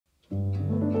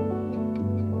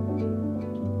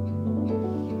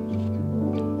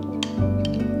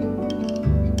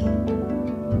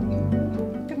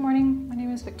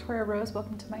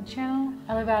welcome to my channel.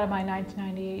 I live out of my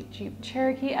 1998 Jeep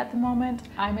Cherokee at the moment.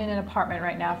 I'm in an apartment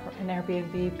right now for an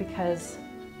Airbnb because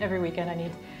every weekend I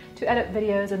need to edit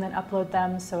videos and then upload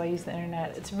them, so I use the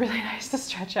internet. It's really nice to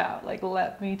stretch out, like,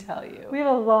 let me tell you. We have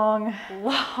a long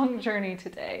journey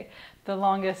today. The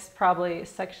longest probably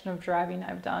section of driving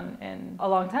I've done in a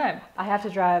long time. I have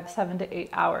to drive 7 to 8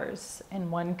 hours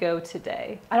in one go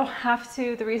today. I don't have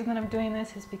to. The reason that I'm doing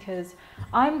this is because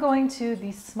I'm going to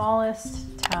the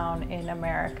smallest town in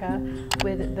America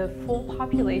with the full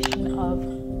population of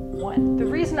 1. The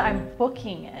reason I'm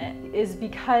booking it is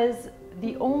because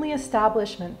the only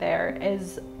establishment there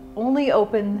is only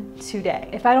open today.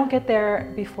 If I don't get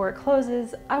there before it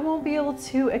closes, I won't be able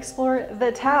to explore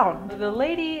the town. The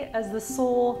lady, as the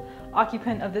sole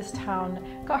occupant of this town,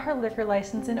 got her liquor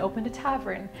license and opened a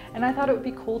tavern. And I thought it would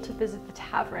be cool to visit the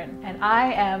tavern. And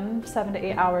I am 7 to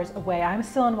 8 hours away. I'm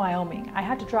still in Wyoming. I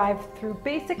had to drive through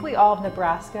basically all of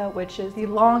Nebraska, which is the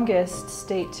longest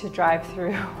state to drive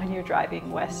through when you're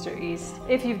driving west or east.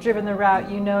 If you've driven the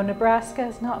route, you know Nebraska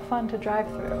is not fun to drive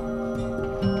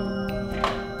through.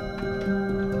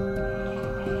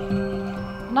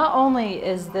 Not only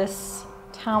is this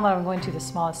town that I'm going to the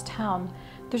smallest town,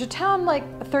 there's a town like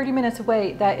 30 minutes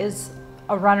away that is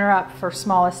a runner-up for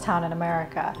smallest town in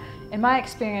America. In my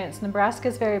experience, Nebraska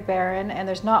is very barren and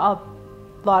there's not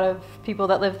a lot of people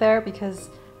that live there because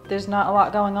there's not a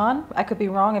lot going on. I could be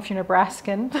wrong if you're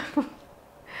Nebraskan.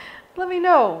 Let me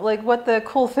know like what the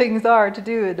cool things are to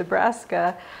do in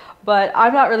Nebraska. But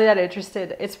I'm not really that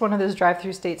interested. It's one of those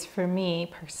drive-through states for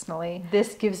me personally.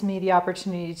 This gives me the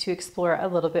opportunity to explore a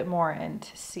little bit more and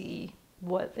to see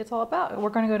what it's all about.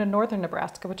 We're going to go to northern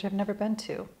Nebraska, which I've never been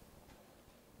to.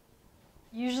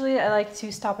 Usually I like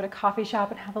to stop at a coffee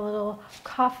shop and have a little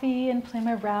coffee and plan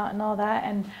my route and all that.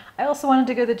 And I also wanted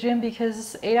to go to the gym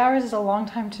because 8 hours is a long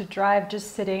time to drive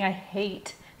just sitting. I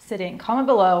hate sitting. Comment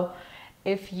below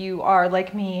if you are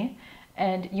like me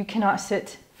and you cannot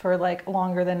sit for like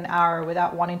longer than an hour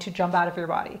without wanting to jump out of your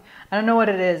body. I don't know what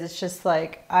it is. It's just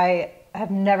like, I have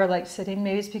never liked sitting.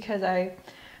 Maybe it's because I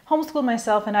homeschooled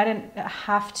myself and I didn't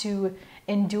have to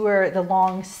endure the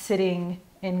long sitting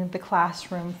in the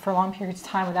classroom for long periods of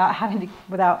time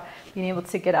without being able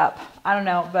to get up. I don't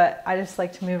know, but I just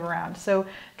like to move around. So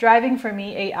driving for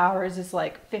me 8 hours is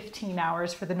like 15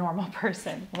 hours for the normal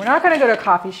person. We're not gonna go to a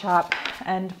coffee shop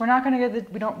and we're not gonna go to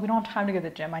we don't have time to go to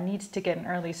the gym. I need to get an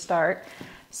early start.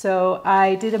 So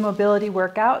I did a mobility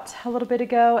workout a little bit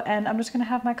ago and I'm just gonna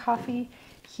have my coffee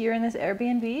here in this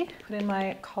Airbnb, put in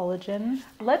my collagen.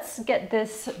 Let's get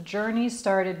this journey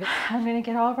started. I'm gonna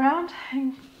get all around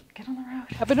and get on the road.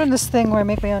 I've been doing this thing where I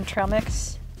make my own trail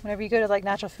mix. Whenever you go to like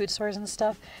natural food stores and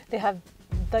stuff, they have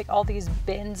like all these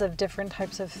bins of different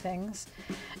types of things.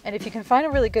 And if you can find a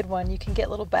really good one, you can get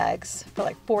little bags for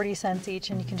like 40 cents each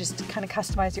and you can just kind of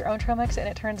customize your own trail mix, and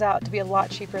it turns out to be a lot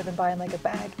cheaper than buying like a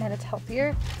bag, and it's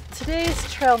healthier.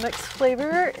 Today's trail mix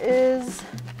flavor is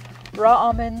raw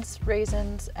almonds,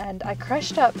 raisins, and I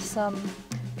crushed up some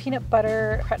peanut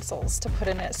butter pretzels to put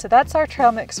in it. So that's our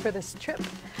trail mix for this trip.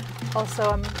 Also,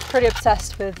 I'm pretty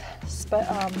obsessed with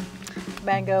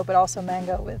mango, but also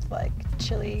mango with like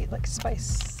chili, like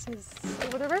spices or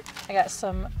whatever. I got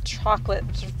some chocolate,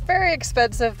 which is very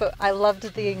expensive, but I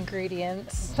loved the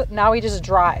ingredients. Now we just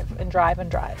drive and drive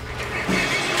and drive.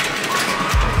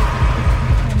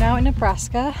 I'm now in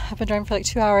Nebraska. I've been driving for like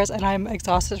 2 hours and I'm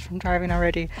exhausted from driving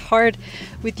already. Hard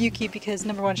with Yuki because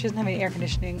number one, she doesn't have any air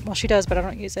conditioning. Well, she does, but I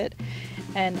don't use it.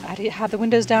 And I have the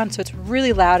windows down, so it's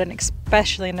really loud, and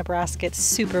especially in Nebraska, it's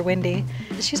super windy.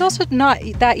 She's also not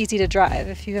that easy to drive.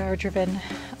 If you've ever driven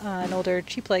an older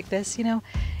Jeep like this, you know,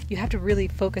 you have to really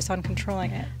focus on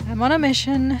controlling it. I'm on a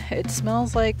mission. It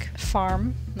smells like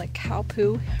farm, like cow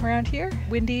poo around here.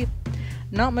 Windy,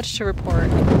 not much to report.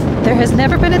 There has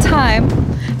never been a time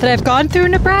that I've gone through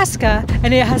Nebraska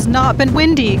and it has not been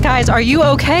windy. Guys, are you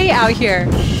okay out here?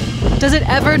 Does it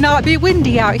ever not be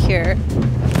windy out here?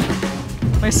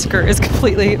 My skirt is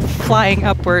completely flying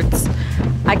upwards.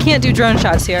 I can't do drone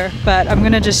shots here, but I'm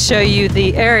gonna just show you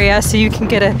the area so you can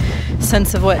get a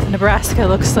sense of what Nebraska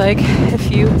looks like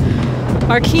if you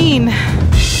are keen.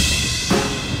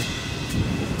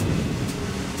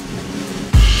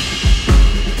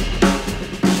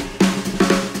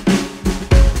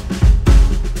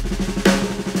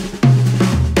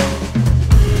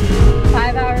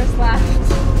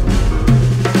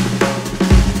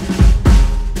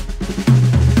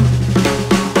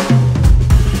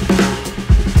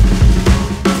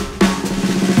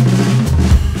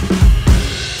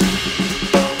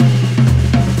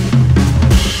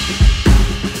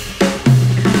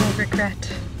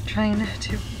 Trying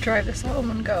to drive this all in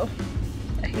one go.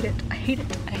 I hate it. I hate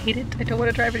it. I hate it. I don't want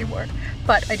to drive anymore.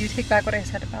 But I do take back what I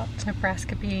said about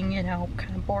Nebraska being, you know,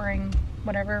 kind of boring,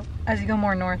 whatever. As you go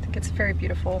more north, it gets very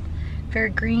beautiful, very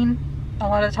green. A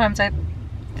lot of times I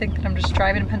think that I'm just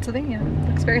driving in Pennsylvania. It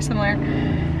looks very similar.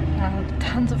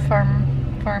 Tons of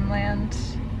farmland.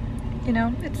 You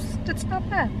know, it's not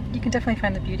bad. You can definitely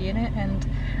find the beauty in it, and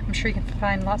I'm sure you can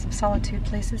find lots of solitude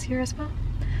places here as well.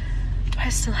 I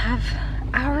still have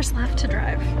hours left to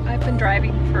drive. I've been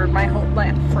driving for my whole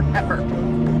life, forever,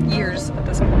 years at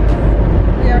this point.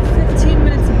 We are 15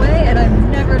 minutes away, and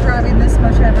I'm never driving this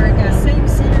much ever again. Same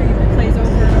scenery plays over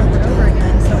and over and over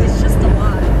again, so it's just a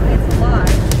lie. It's a lie.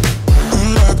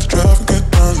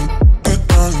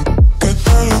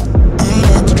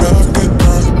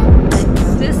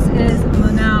 This is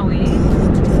Manawi,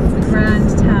 the grand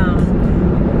town.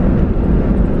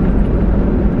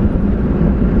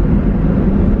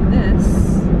 This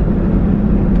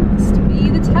is to be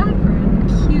the tavern.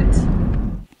 Cute.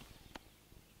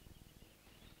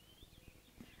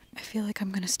 I feel like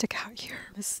I'm gonna stick out here.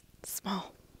 This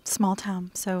small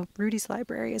town. So Rudy's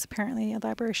library is apparently a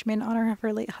library she made in honor of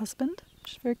her late husband,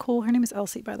 which is very cool. Her name is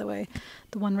Elsie, by the way,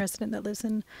 the one resident that lives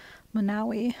in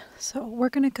Manawi. So we're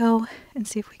gonna go and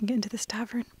see if we can get into this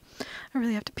tavern. I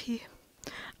really have to pee.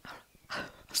 I'm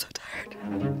so tired.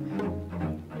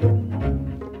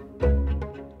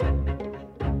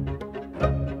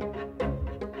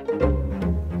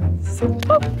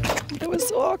 It was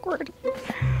so awkward.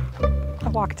 I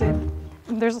walked in.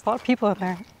 There's a lot of people in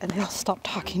there, and they all stopped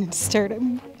talking and stared at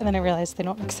me. And then I realized they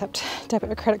don't accept debit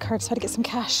or credit cards, so I had to get some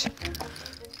cash.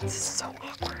 This is so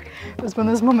awkward. It was one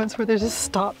of those moments where they just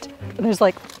stopped. And there's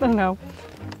like, I don't know,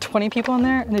 20 people in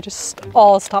there, and they just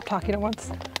all stopped talking at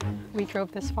once. We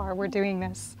drove this far, we're doing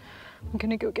this. I'm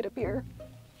gonna go get a beer.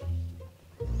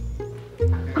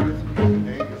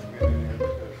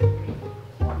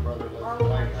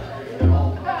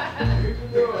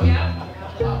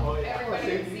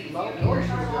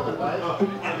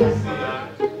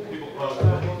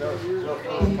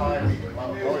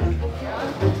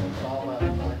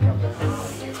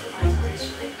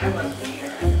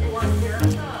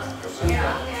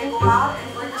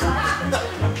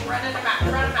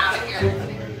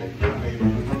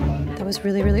 That was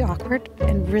really, really awkward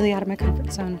and really out of my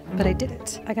comfort zone, but I did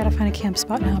it. I gotta find a camp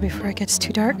spot now before it gets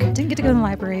too dark. Didn't get to go in the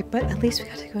library, but at least we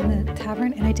got to go in the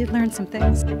tavern, and I did learn some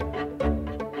things.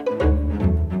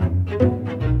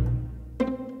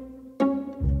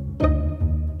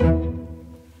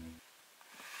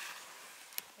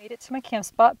 Made it to my camp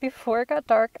spot before it got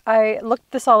dark. I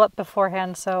looked this all up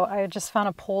beforehand, so I just found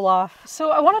a poll off.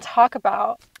 So I want to talk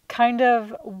about kind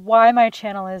of why my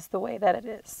channel is the way that it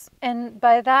is. And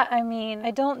by that I mean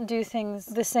I don't do things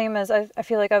the same as I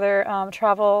feel like other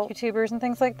travel YouTubers and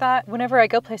things like that. Whenever I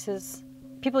go places,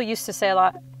 people used to say a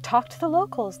lot, talk to the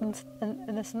locals and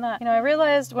this and that. You know, I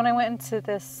realized when I went into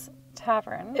this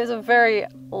tavern, it was a very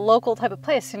local type of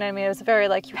place, you know what I mean? It was very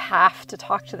like, you have to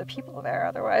talk to the people there,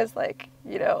 otherwise, like,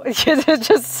 you know, it's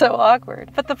just so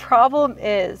awkward. But the problem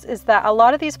is that a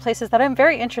lot of these places that I'm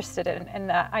very interested in and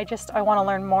that I want to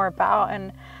learn more about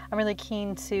and I'm really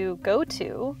keen to go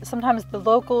to, sometimes the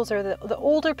locals or the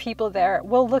older people there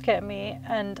will look at me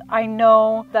and I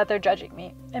know that they're judging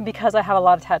me. And because I have a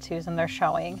lot of tattoos and they're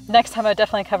showing. Next time I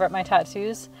definitely cover up my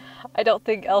tattoos. I don't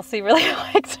think Elsie really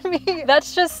liked me.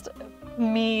 That's just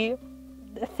me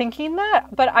thinking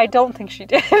that, but I don't think she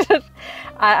did.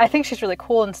 I think she's really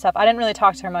cool and stuff. I didn't really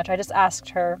talk to her much. I just asked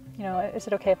her, you know, is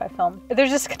it okay if I film?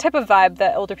 There's this type of vibe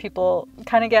that older people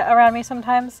kind of get around me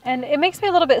sometimes. And it makes me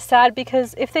a little bit sad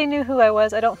because if they knew who I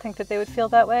was, I don't think that they would feel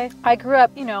that way. I grew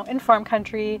up, you know, in farm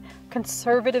country,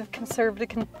 conservative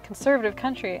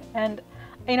country. And,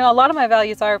 you know, a lot of my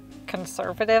values are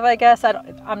conservative, I guess.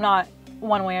 I'm not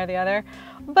one way or the other.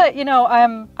 But, you know,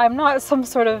 I'm not some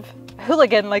sort of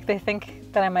hooligan like they think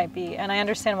that I might be, and I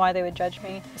understand why they would judge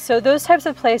me. So those types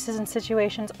of places and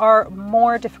situations are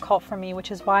more difficult for me,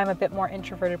 which is why I'm a bit more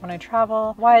introverted when I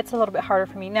travel, why it's a little bit harder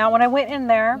for me. Now, when I went in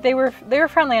there, they were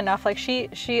friendly enough. Like she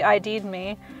ID'd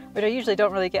me, which I usually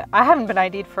don't really get. I haven't been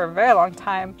ID'd for a very long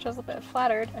time. She was a bit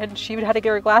flattered, and she would have to get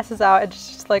her glasses out and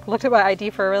just like looked at my ID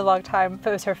for a really long time. If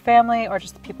it was her family or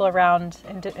just the people around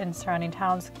in surrounding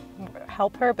towns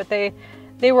help her, but they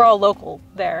were all local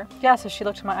there. Yeah, so she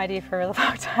looked at my ID for a really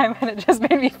long time and it just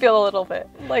made me feel a little bit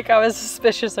like I was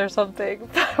suspicious or something.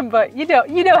 But you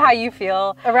know how you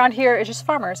feel. Around here it's just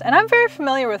farmers. And I'm very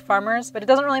familiar with farmers, but it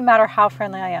doesn't really matter how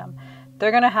friendly I am.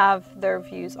 They're gonna have their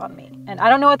views on me. And I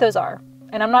don't know what those are.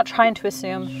 And I'm not trying to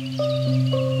assume.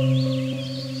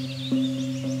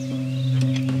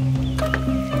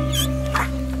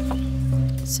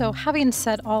 So having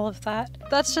said all of that,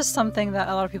 that's just something that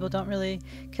a lot of people don't really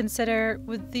consider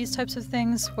with these types of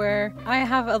things, where I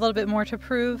have a little bit more to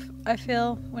prove, I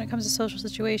feel, when it comes to social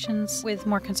situations with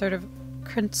more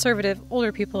conservative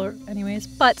older people anyways.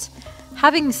 But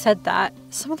having said that,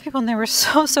 some of the people in there were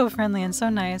so friendly and so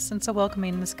nice and so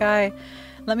welcoming. This guy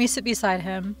let me sit beside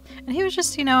him, and he was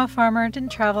just, you know, a farmer,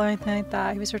 didn't travel or anything like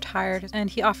that. He was retired, and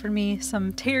he offered me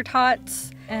some tater tots,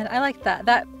 and I liked that.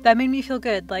 That made me feel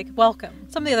good, like welcome.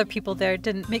 Some of the other people there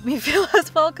didn't make me feel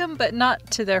as welcome, but not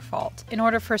to their fault. In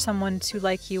order for someone to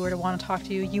like you or to want to talk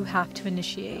to you, you have to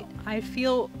initiate. I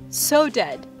feel so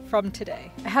dead from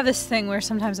today. I have this thing where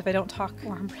sometimes if I don't talk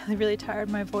or I'm really tired,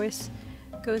 my voice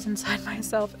goes inside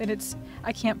myself, and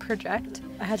I can't project.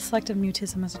 I had selective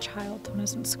mutism as a child when I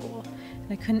was in school,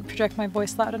 and I couldn't project my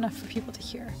voice loud enough for people to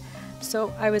hear.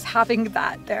 So I was having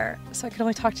that there, so I could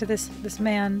only talk to this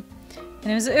man,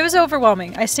 and it was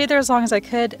overwhelming. I stayed there as long as I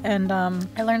could, and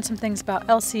I learned some things about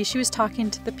Elsie. She was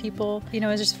talking to the people, you know,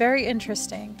 it was just very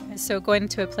interesting. So going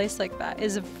to a place like that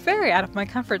is very out of my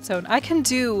comfort zone. I can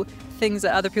do things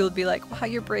that other people would be like, wow,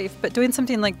 you're brave, but doing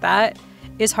something like that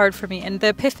is hard for me. And the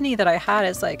epiphany that I had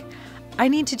is like, I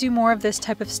need to do more of this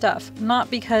type of stuff, not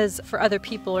because for other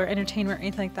people or entertainment or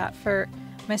anything like that, for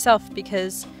myself,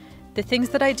 because the things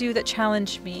that I do that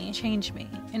challenge me change me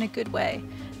in a good way.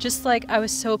 Just like I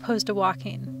was so opposed to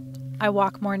walking, I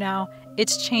walk more now.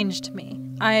 It's changed me.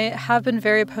 I have been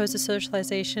very opposed to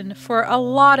socialization for a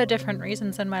lot of different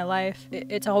reasons in my life.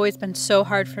 It's always been so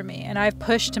hard for me, and I've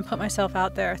pushed and put myself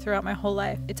out there throughout my whole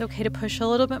life. It's okay to push a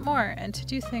little bit more and to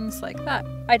do things like that.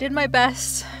 I did my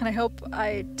best, and I hope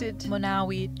I did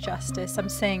Monawi justice. I'm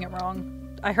saying it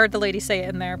wrong. I heard the lady say it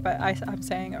in there, but I'm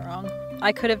saying it wrong.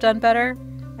 I could have done better.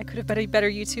 I could have been a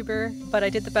better YouTuber, but I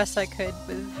did the best I could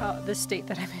with the state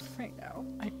that I'm in right now.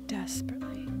 I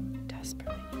desperately need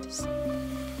to sleep.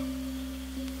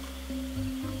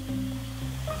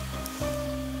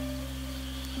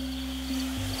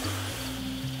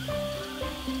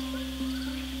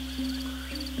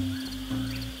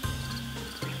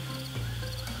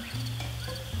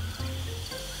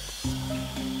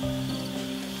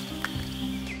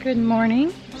 Good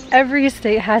morning. Every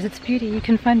state has its beauty. You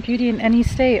can find beauty in any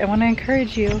state. I want to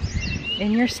encourage you,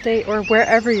 in your state or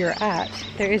wherever you're at,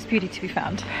 there is beauty to be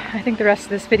found. I think the rest of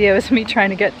this video is me trying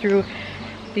to get through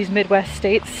these Midwest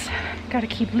states. Gotta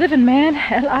keep living, man.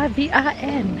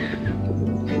 L-I-V-I-N.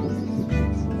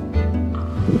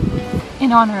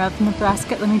 In honor of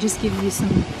Nebraska, let me just give you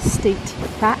some state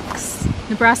facts.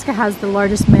 Nebraska has the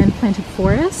largest man-planted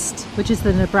forest, which is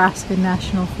the Nebraska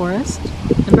National Forest.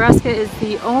 Nebraska is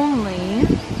the only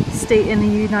state in the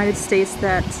United States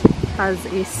that has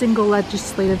a single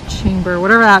legislative chamber,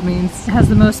 whatever that means. It has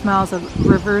the most miles of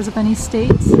rivers of any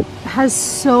state. It has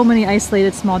so many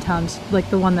isolated small towns, like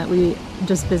the one that we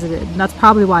just visited. And that's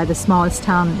probably why the smallest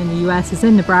town in the US is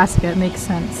in Nebraska. It makes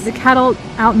sense. The cattle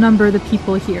outnumber the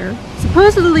people here.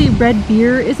 Supposedly red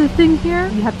beer is a thing here.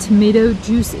 You have tomato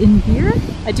juice in beer.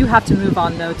 I do have to move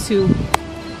on though to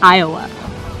Iowa.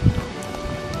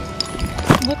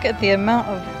 Look at the amount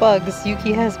of bugs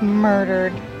Yuki has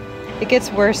murdered. It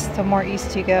gets worse the more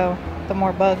east you go, the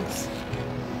more bugs.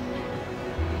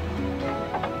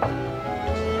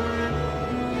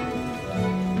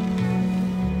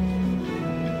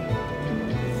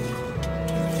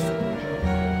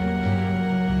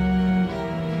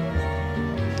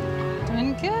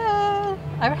 Doing good.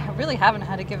 I really haven't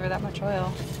had to give her that much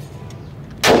oil.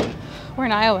 We're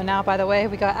in Iowa now, by the way.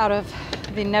 We got out of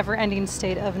the never-ending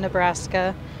state of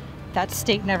Nebraska. That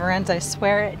state never ends, I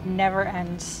swear it never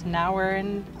ends. Now we're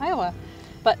in Iowa,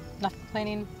 but not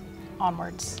complaining,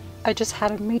 onwards. I just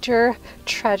had a major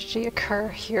tragedy occur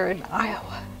here in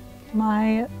Iowa.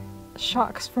 My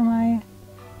shocks for my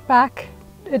back,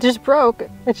 it just broke.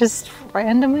 It just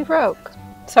randomly broke.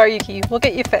 Sorry, Yuki, we'll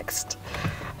get you fixed.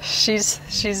 She's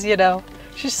you know,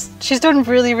 she's doing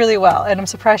really well, and I'm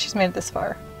surprised she's made it this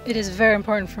far. It is very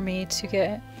important for me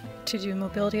to do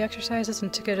mobility exercises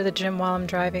and to go to the gym while I'm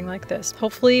driving like this.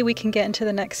 Hopefully we can get into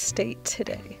the next state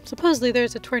today. Supposedly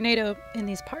there's a tornado in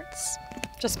these parts.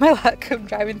 Just my luck, I'm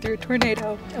driving through a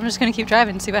tornado. I'm just gonna keep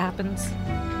driving and see what happens.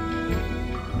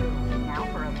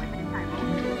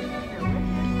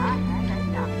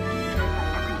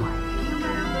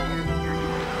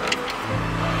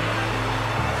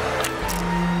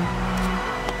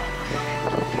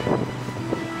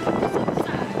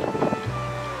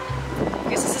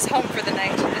 Home for the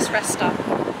night, this rest stop.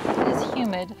 It is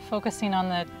humid, focusing on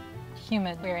the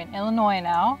humid. We're in Illinois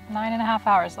now, 9.5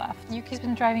 hours left. Yuki's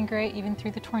been driving great even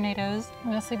through the tornadoes. I'm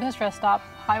gonna sleep in this rest stop.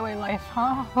 Highway life,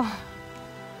 huh?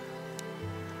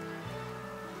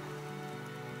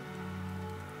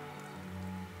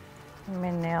 My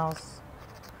nails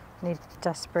need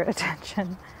desperate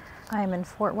attention. I am in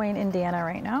Fort Wayne, Indiana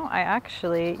right now. I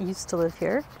actually used to live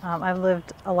here. I've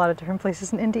lived a lot of different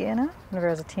places in Indiana. Whenever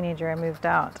I was a teenager, I moved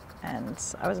out and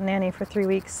I was a nanny for 3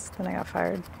 weeks, then I got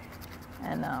fired.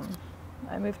 And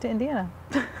I moved to Indiana.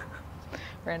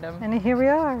 Random. And here we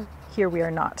are. Here we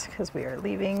are not, because we are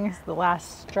leaving the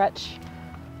last stretch.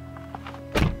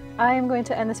 I am going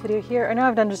to end this video here. I know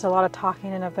I've done just a lot of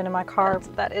talking and I've been in my car.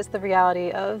 That is the reality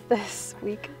of this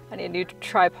week. I need a new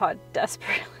tripod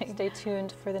desperately. Stay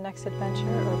tuned for the next adventure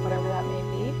or whatever that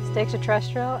may be. Stay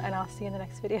extraterrestrial and I'll see you in the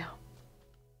next video.